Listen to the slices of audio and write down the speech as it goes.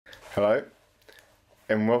Hello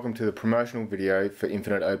and welcome to the promotional video for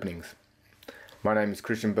Infinite Openings. My name is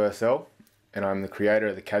Christian Bursell and I'm the creator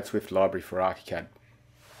of the CADSwift library for ARCHICAD.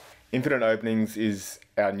 Infinite Openings is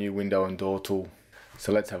our new window and door tool,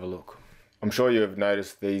 so let's have a look. I'm sure you have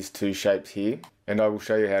noticed these two shapes here, and I will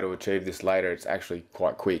show you how to achieve this later. It's actually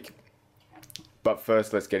quite quick. But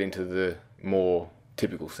first let's get into the more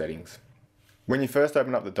typical settings. When you first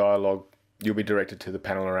open up the dialog, you'll be directed to the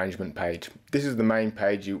panel arrangement page. This is the main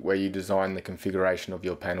page where you design the configuration of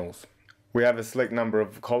your panels. We have a select number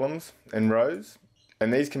of columns and rows,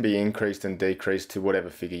 and these can be increased and decreased to whatever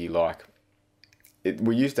figure you like.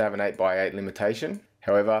 We used to have an 8x8 limitation,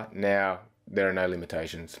 however now there are no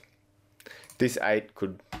limitations. This 8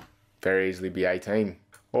 could very easily be 18,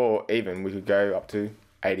 or even we could go up to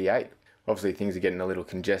 88. Obviously things are getting a little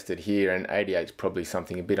congested here, and 88 is probably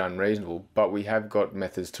something a bit unreasonable, but we have got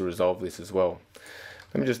methods to resolve this as well.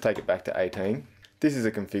 Let me just take it back to 18. This is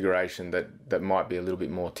a configuration that might be a little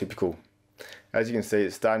bit more typical. As you can see,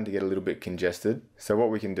 it's starting to get a little bit congested, so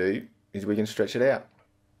what we can do is we can stretch it out.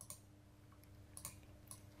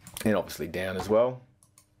 And obviously down as well.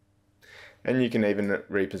 And you can even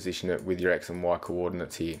reposition it with your X and Y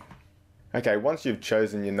coordinates here. Okay, once you've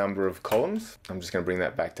chosen your number of columns, I'm just going to bring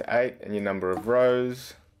that back to 8, and your number of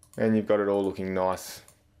rows, and you've got it all looking nice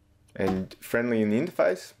and friendly in the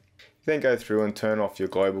interface. You then go through and turn off your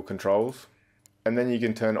global controls, and then you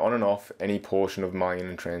can turn on and off any portion of mullion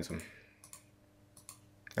and transom.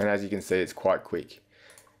 And as you can see, it's quite quick.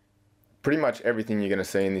 Pretty much everything you're going to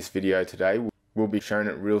see in this video today will be shown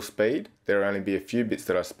at real speed. There will only be a few bits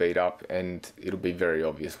that I speed up, and it'll be very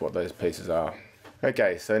obvious what those pieces are.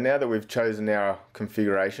 Okay, so now that we've chosen our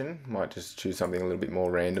configuration, might just choose something a little bit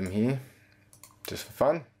more random here, just for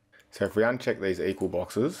fun. So if we uncheck these equal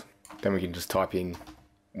boxes, then we can just type in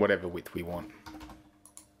whatever width we want.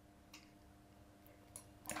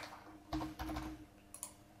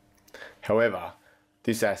 However,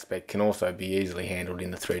 this aspect can also be easily handled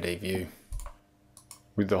in the 3D view.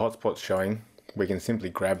 With the hotspots showing, we can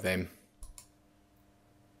simply grab them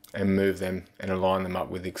and move them and align them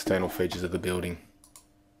up with the external features of the building.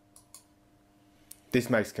 This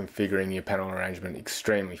makes configuring your panel arrangement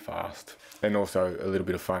extremely fast and also a little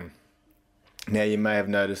bit of fun. Now you may have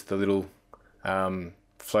noticed the little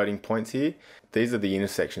floating points here. These are the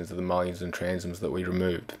intersections of the mullions and transoms that we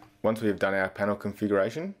removed. Once we have done our panel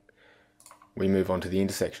configuration, we move on to the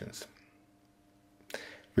intersections.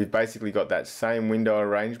 We've basically got that same window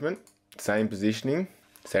arrangement, same positioning,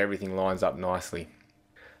 so everything lines up nicely.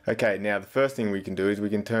 Okay, now the first thing we can do is we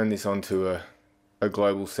can turn this onto a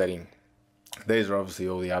global setting. These are obviously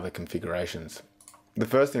all the other configurations. The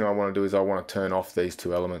first thing I want to do is I want to turn off these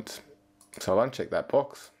two elements. So I'll uncheck that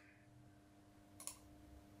box,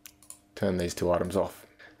 turn these two items off.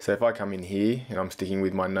 So if I come in here and I'm sticking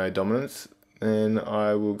with my no dominance, then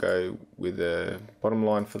I will go with a bottom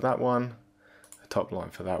line for that one, a top line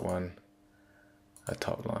for that one, a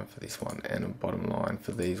top line for this one, and a bottom line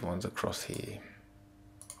for these ones across here.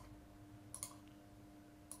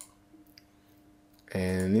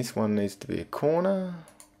 And this one needs to be a corner,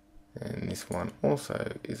 and this one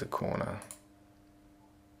also is a corner.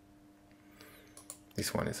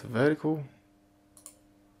 This one is a vertical,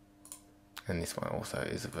 and this one also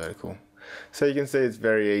is a vertical. So you can see it's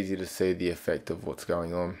very easy to see the effect of what's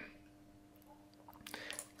going on.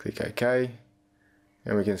 Click OK,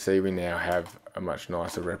 and we can see we now have a much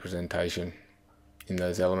nicer representation in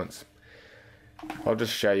those elements. I'll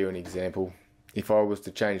just show you an example. If I was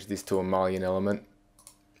to change this to a mullion element,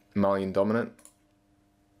 mullion dominant,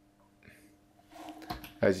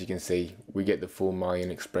 as you can see we get the full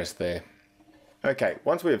mullion expressed there. Okay,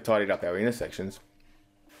 once we have tidied up our intersections,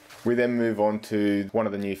 we then move on to one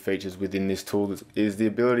of the new features within this tool, is the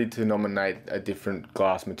ability to nominate a different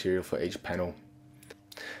glass material for each panel.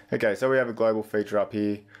 Okay, so we have a global feature up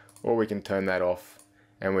here, or we can turn that off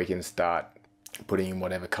and we can start putting in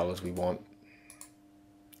whatever colors we want.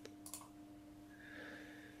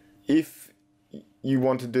 If you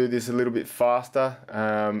want to do this a little bit faster,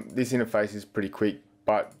 this interface is pretty quick,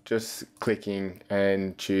 but just clicking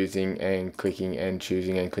and choosing and clicking and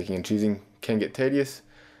choosing and clicking and choosing can get tedious.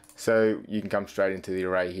 So you can come straight into the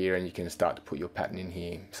array here and you can start to put your pattern in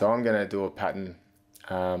here. So I'm going to do a pattern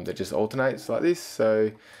that just alternates like this.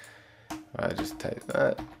 So I just take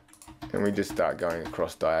that and we just start going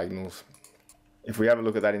across diagonals. If we have a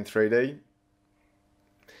look at that in 3D,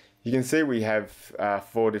 you can see we have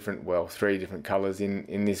three different colors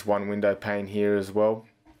in this one window pane here as well.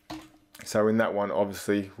 So in that one,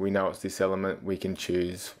 obviously we know it's this element. We can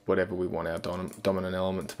choose whatever we want our dominant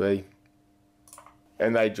element to be,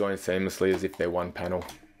 and they join seamlessly as if they're one panel.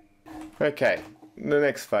 Okay, the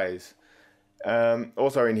next phase.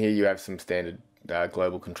 Also in here you have some standard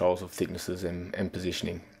global controls of thicknesses and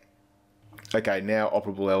positioning. Okay, now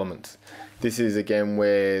operable elements. This is again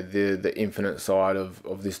where the infinite side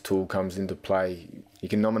of this tool comes into play. You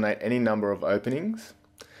can nominate any number of openings.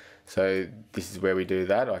 So this is where we do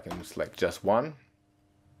that. I can select just one,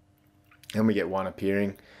 and we get one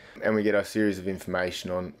appearing, and we get a series of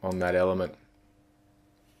information on that element.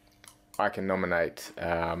 I can nominate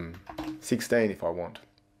 16 if I want.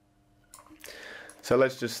 So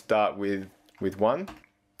let's just start with one.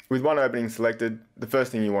 With one opening selected, the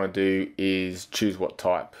first thing you want to do is choose what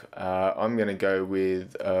type. I'm going to go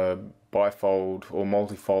with a bifold or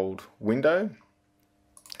multifold window.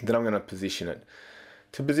 Then I'm going to position it.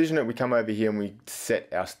 To position it, we come over here and we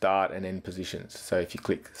set our start and end positions. So if you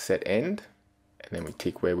click set end, and then we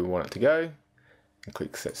tick where we want it to go, and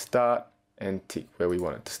click set start, and tick where we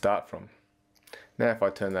want it to start from. Now if I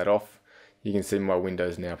turn that off, you can see my window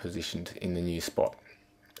is now positioned in the new spot.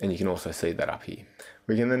 And you can also see that up here.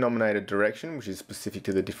 We can then nominate a direction, which is specific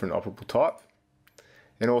to the different operable type,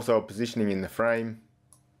 and also a positioning in the frame,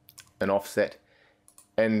 an offset,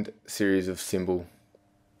 and a series of symbol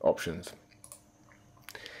options.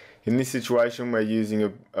 In this situation, we're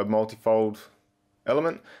using a multifold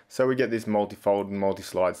element, so we get this multifold and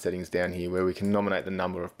multi-slide settings down here where we can nominate the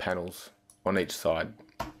number of panels on each side.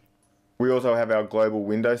 We also have our global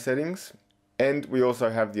window settings, and we also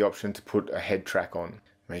have the option to put a head track on.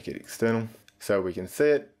 Make it external so we can see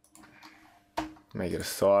it, make it a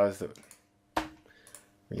size that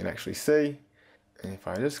we can actually see, and if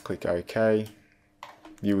I just click OK,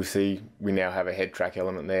 you will see we now have a head track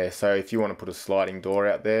element there. So if you want to put a sliding door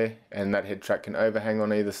out there and that head track can overhang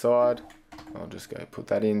on either side, I'll just go put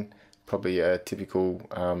that in, probably a typical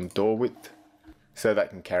door width, so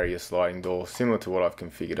that can carry a sliding door similar to what I've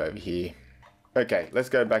configured over here. Okay, let's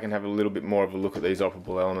go back and have a little bit more of a look at these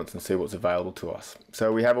operable elements and see what's available to us.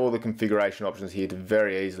 So we have all the configuration options here to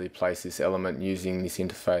very easily place this element using this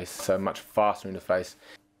interface, so much faster interface.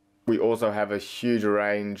 We also have a huge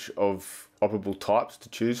range of operable types to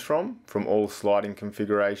choose from all sliding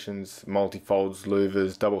configurations, multifolds,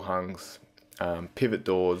 louvers, double hungs, pivot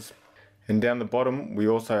doors. And down the bottom we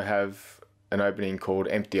also have an opening called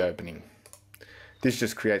empty opening. This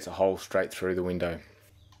just creates a hole straight through the window.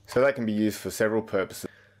 So that can be used for several purposes.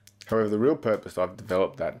 However, the real purpose I've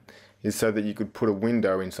developed that is so that you could put a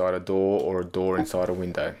window inside a door or a door inside a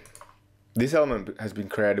window. This element has been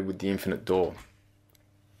created with the infinite door.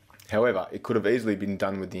 However, it could have easily been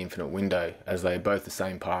done with the infinite window, as they are both the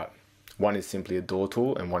same part. One is simply a door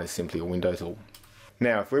tool and one is simply a window tool.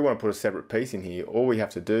 Now, if we want to put a separate piece in here, all we have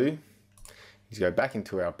to do is go back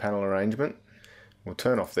into our panel arrangement. We'll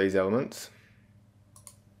turn off these elements,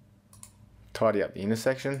 tidy up the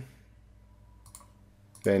intersection,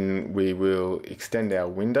 then we will extend our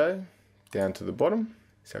window down to the bottom.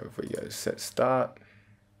 So if we go to set start,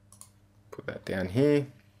 put that down here.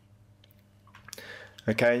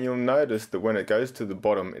 Okay, and you'll notice that when it goes to the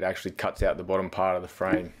bottom, it actually cuts out the bottom part of the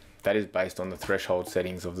frame. That is based on the threshold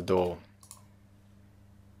settings of the door.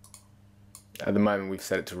 At the moment we've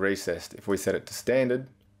set it to recessed. If we set it to standard,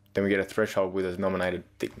 then we get a threshold with a nominated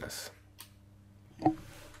thickness.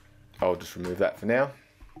 I'll just remove that for now.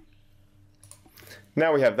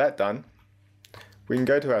 Now we have that done, we can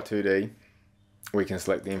go to our 2D, we can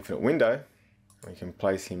select the infinite window, we can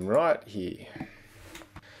place him right here,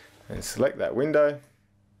 and select that window,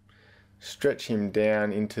 stretch him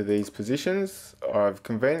down into these positions. I've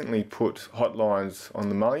conveniently put hot lines on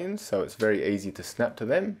the mullions so it's very easy to snap to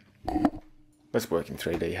them. Let's work in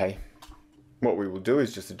 3D, hey? What we will do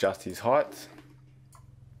is just adjust his height,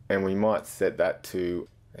 and we might set that to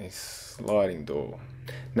a sliding door.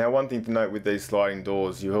 Now, one thing to note with these sliding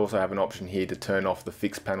doors, you also have an option here to turn off the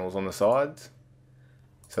fixed panels on the sides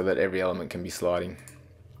so that every element can be sliding.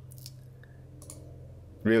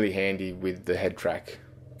 Really handy with the head track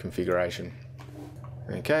configuration.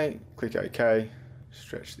 Okay, click OK,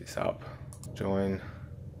 stretch this up, join.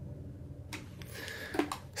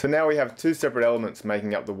 So now we have two separate elements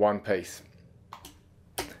making up the one piece.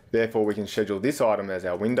 Therefore we can schedule this item as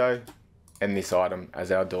our window and this item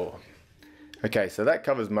as our door. Okay, so that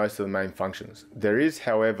covers most of the main functions. There is,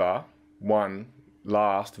 however, one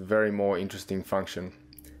last very more interesting function,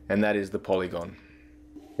 and that is the polygon.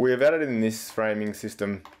 We have added in this framing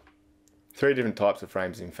system three different types of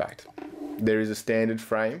frames, in fact. There is a standard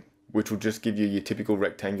frame, which will just give you your typical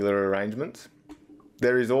rectangular arrangements.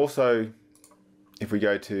 There is also, if we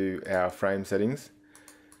go to our frame settings,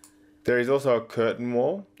 there is also a curtain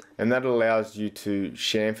wall, and that allows you to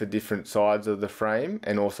chamfer different sides of the frame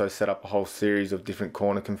and also set up a whole series of different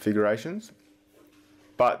corner configurations.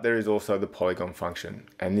 But there is also the polygon function,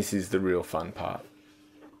 and this is the real fun part.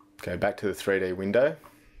 Go back to the 3D window.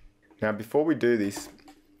 Now before we do this,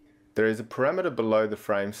 there is a parameter below the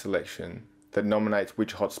frame selection that nominates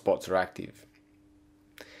which hotspots are active.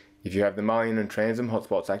 If you have the mullion and transom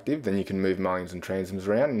hotspots active, then you can move mullions and transoms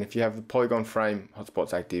around, and if you have the polygon frame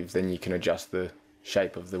hotspots active, then you can adjust the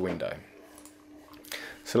shape of the window.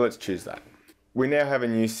 So let's choose that. We now have a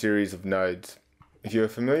new series of nodes. If you're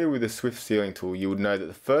familiar with the Swift ceiling tool, you would know that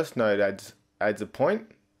the first node adds a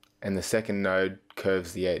point, and the second node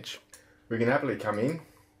curves the edge. We can happily come in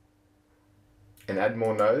and add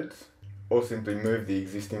more nodes, or simply move the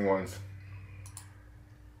existing ones.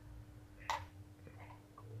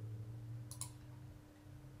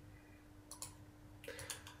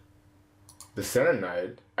 The center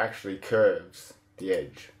node actually curves the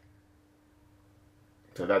edge.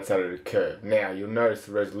 So that's added a curve. Now you'll notice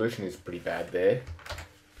the resolution is pretty bad there.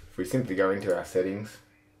 If we simply go into our settings,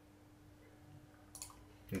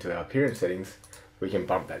 into our appearance settings, we can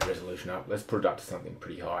bump that resolution up. Let's put it up to something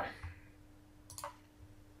pretty high.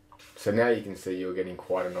 So now you can see you're getting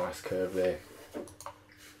quite a nice curve there.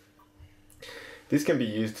 This can be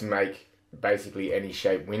used to make basically any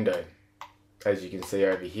shape window. As you can see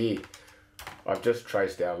over here, I've just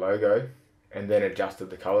traced our logo and then adjusted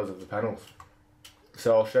the colors of the panels.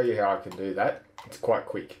 So I'll show you how I can do that. It's quite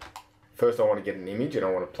quick. First I want to get an image and I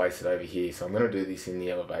want to place it over here. So I'm going to do this in the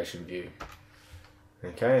elevation view.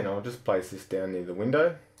 Okay, and I'll just place this down near the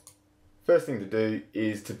window. First thing to do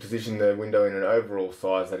is to position the window in an overall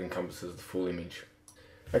size that encompasses the full image.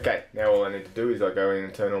 Okay, now all I need to do is I go in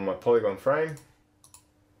and turn on my polygon frame.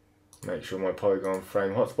 Make sure my polygon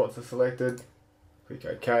frame hotspots are selected. Click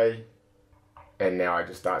OK. And now I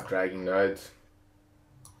just start dragging nodes.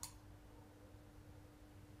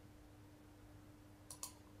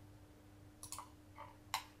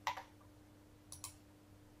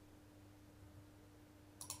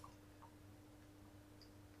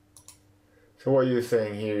 So what you're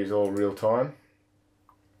seeing here is all real time.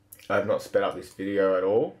 I have not sped up this video at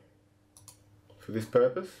all for this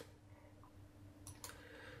purpose.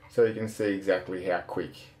 So you can see exactly how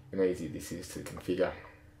quick and easy this is to configure.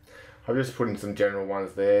 I've just put in some general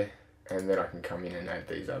ones there, and then I can come in and add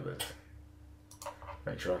these others.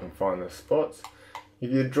 Make sure I can find the spots.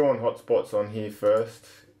 If you've drawn hotspots on here first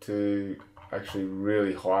to actually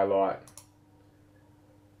really highlight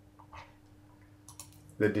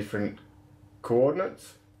the different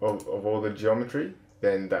coordinates of all the geometry,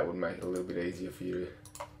 then that would make it a little bit easier for you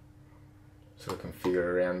to sort of configure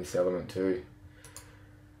around this element too.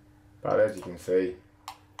 But as you can see,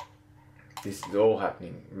 this is all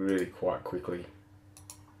happening really quite quickly.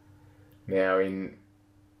 Now in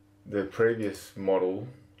the previous model,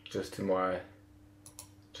 just to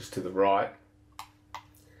the right,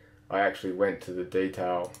 I actually went to the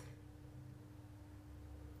detail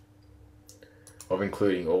of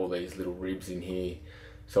including all these little ribs in here.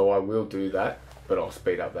 So I will do that, but I'll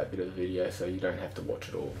speed up that bit of the video so you don't have to watch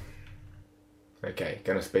it all. Okay,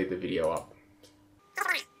 gonna speed the video up.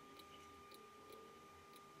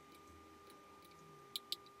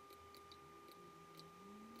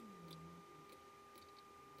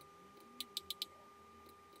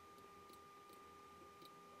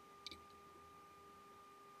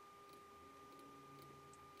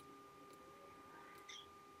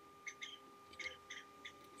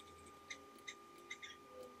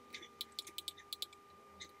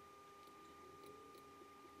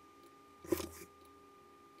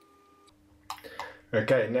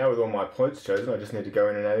 Okay, now with all my points chosen, I just need to go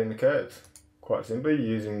in and add in the curves. Quite simply,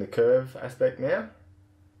 using the curve aspect now.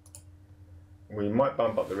 We might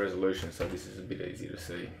bump up the resolution so this is a bit easier to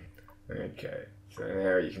see. Okay, so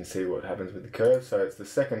now you can see what happens with the curve. So it's the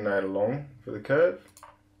second node along for the curve.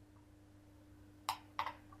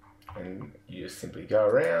 And you just simply go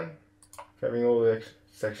around, curving all the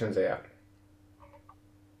sections out.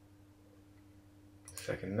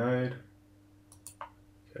 Second node,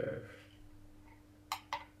 curve.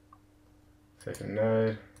 Second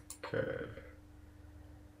node, curve.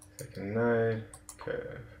 Second node,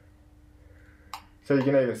 curve. So you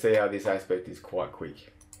can even see how this aspect is quite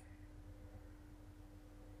quick.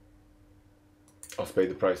 I'll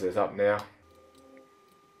speed the process up now.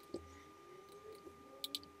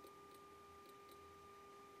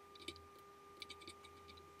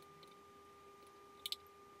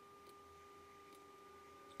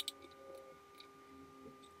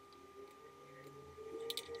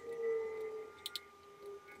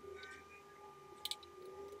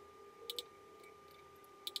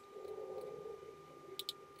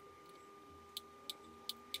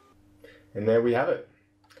 And there we have it.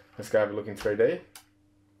 Let's go have a look in 3D.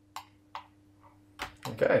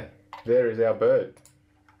 Okay, there is our bird.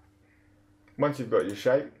 Once you've got your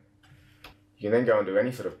shape, you can then go and do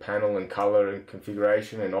any sort of panel and colour and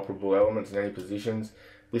configuration and operable elements in any positions.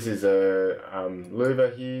 This is a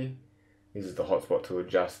louver here. This is the hotspot to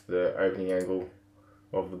adjust the opening angle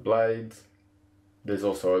of the blades. There's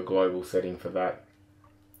also a global setting for that.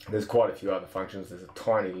 There's quite a few other functions. There's a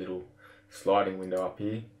tiny little sliding window up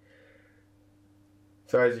here.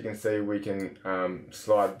 So as you can see, we can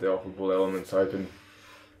slide the operable elements open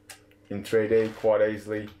in 3D quite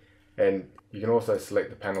easily, and you can also select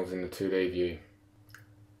the panels in the 2D view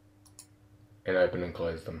and open and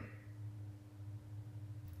close them.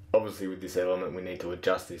 Obviously with this element we need to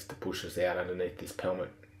adjust this to push us out underneath this pelmet.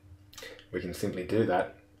 We can simply do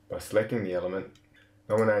that by selecting the element,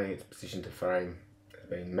 nominating its position to frame as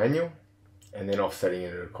being manual, and then offsetting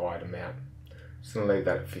it a required amount. Just going to leave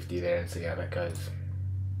that at 50 there and see how that goes.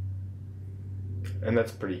 And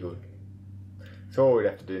that's pretty good. So all we'd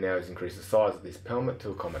have to do now is increase the size of this pelmet to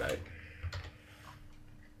accommodate.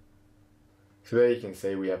 So there you can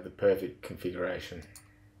see we have the perfect configuration.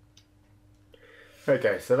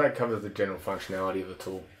 Okay, so that covers the general functionality of the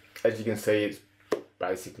tool. As you can see, it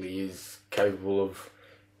basically is capable of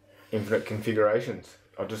infinite configurations.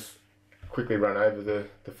 I'll just quickly run over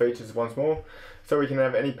the features once more. So we can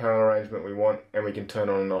have any panel arrangement we want, and we can turn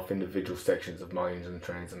on and off individual sections of mullions and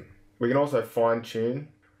transom. We can also fine tune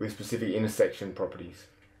with specific intersection properties.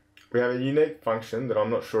 We have a unique function that I'm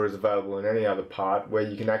not sure is available in any other part, where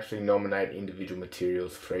you can actually nominate individual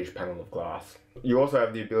materials for each panel of glass. You also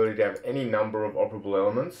have the ability to have any number of operable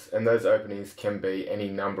elements, and those openings can be any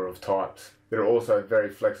number of types. There are also very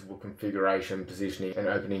flexible configuration, positioning and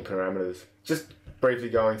opening parameters. Just briefly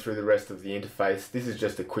going through the rest of the interface, this is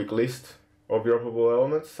just a quick list of your operable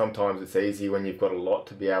elements. Sometimes it's easy when you've got a lot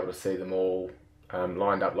to be able to see them all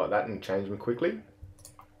lined up like that and change them quickly.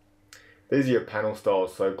 These are your panel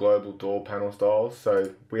styles, so global door panel styles.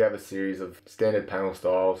 So we have a series of standard panel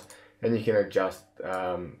styles, and you can adjust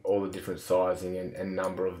all the different sizing and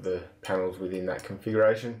number of the panels within that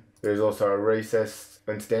configuration. There's also a recess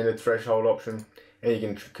and standard threshold option, and you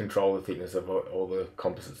can control the thickness of all the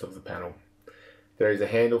composites of the panel. There is a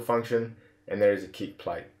handle function, and there is a kick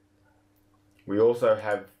plate. We also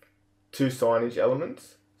have two signage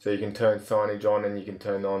elements, so you can turn signage on and you can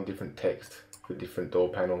turn on different text for different door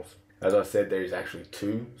panels. As I said, there is actually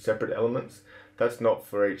two separate elements. That's not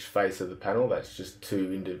for each face of the panel, that's just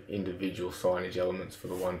two individual signage elements for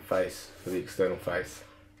the one face, for the external face.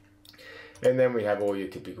 And then we have all your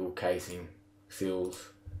typical casing, seals,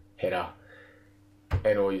 header,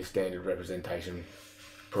 and all your standard representation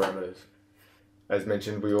parameters. As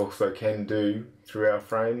mentioned, we also can do through our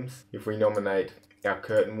frames, if we nominate our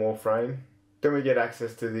curtain wall frame, then we get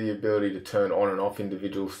access to the ability to turn on and off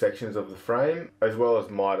individual sections of the frame, as well as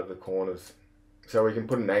miter the corners. So we can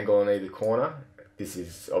put an angle on either corner. This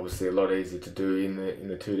is obviously a lot easier to do in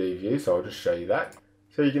the 2D view, so I'll just show you that.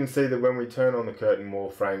 So you can see that when we turn on the curtain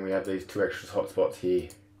wall frame, we have these two extra hotspots here,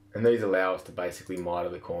 and these allow us to basically miter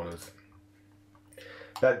the corners.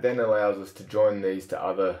 That then allows us to join these to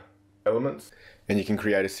other elements, and you can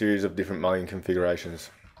create a series of different mullion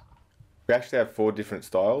configurations. We actually have 4 different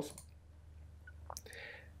styles,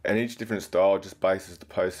 and each different style just places the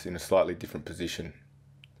posts in a slightly different position,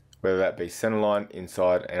 whether that be centerline,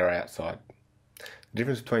 inside or outside. The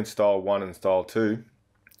difference between style 1 and style 2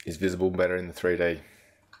 is visible better in the 3D.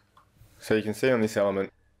 So you can see on this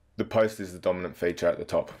element, the post is the dominant feature at the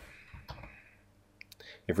top.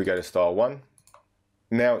 If we go to style 1,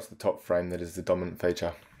 now it's the top frame that is the dominant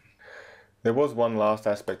feature. There was one last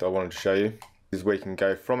aspect I wanted to show you, is we can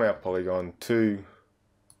go from our polygon to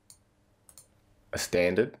a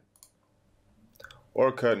standard or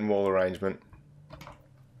a curtain wall arrangement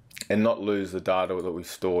and not lose the data that we've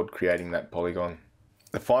stored creating that polygon.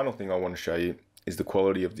 The final thing I want to show you is the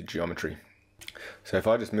quality of the geometry. So if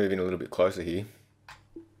I just move in a little bit closer here,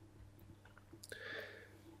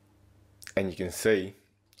 and you can see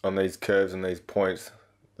on these curves and these points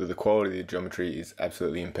that the quality of the geometry is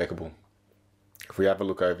absolutely impeccable. If we have a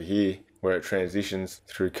look over here where it transitions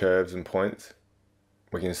through curves and points,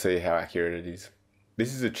 we can see how accurate it is.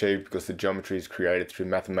 This is achieved because the geometry is created through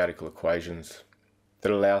mathematical equations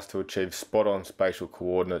that allow us to achieve spot-on spatial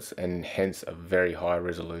coordinates and hence a very high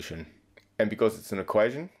resolution. And because it's an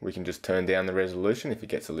equation, we can just turn down the resolution if it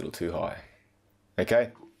gets a little too high.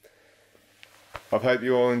 Okay, I hope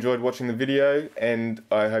you all enjoyed watching the video, and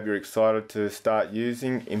I hope you're excited to start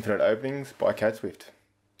using Infinite Openings by CADSwift.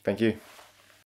 Thank you.